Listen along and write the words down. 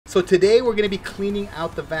So today we're going to be cleaning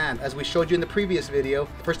out the van. As we showed you in the previous video,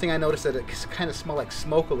 the first thing I noticed that it kind of smelled like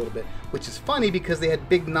smoke a little bit, which is funny because they had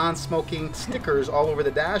big non-smoking stickers all over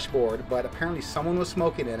the dashboard, but apparently someone was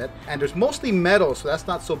smoking in it. And there's mostly metal, so that's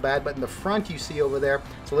not so bad, but in the front you see over there,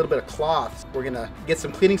 it's a little bit of cloth. We're going to get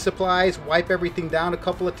some cleaning supplies, wipe everything down a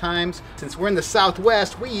couple of times. Since we're in the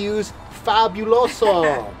Southwest, we use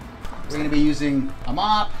Fabuloso. We're going to be using a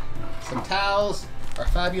mop, some towels, our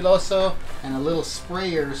Fabuloso, and a little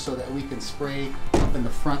sprayer so that we can spray up in the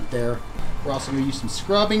front there. We're also going to use some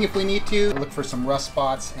scrubbing if we need to. Look for some rust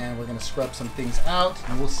spots, and we're going to scrub some things out,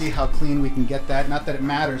 and we'll see how clean we can get that. Not that it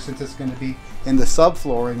matters since it's going to be in the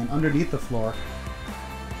subflooring and underneath the floor.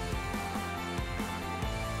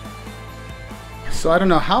 So I don't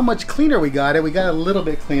know how much cleaner we got it. We got a little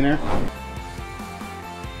bit cleaner.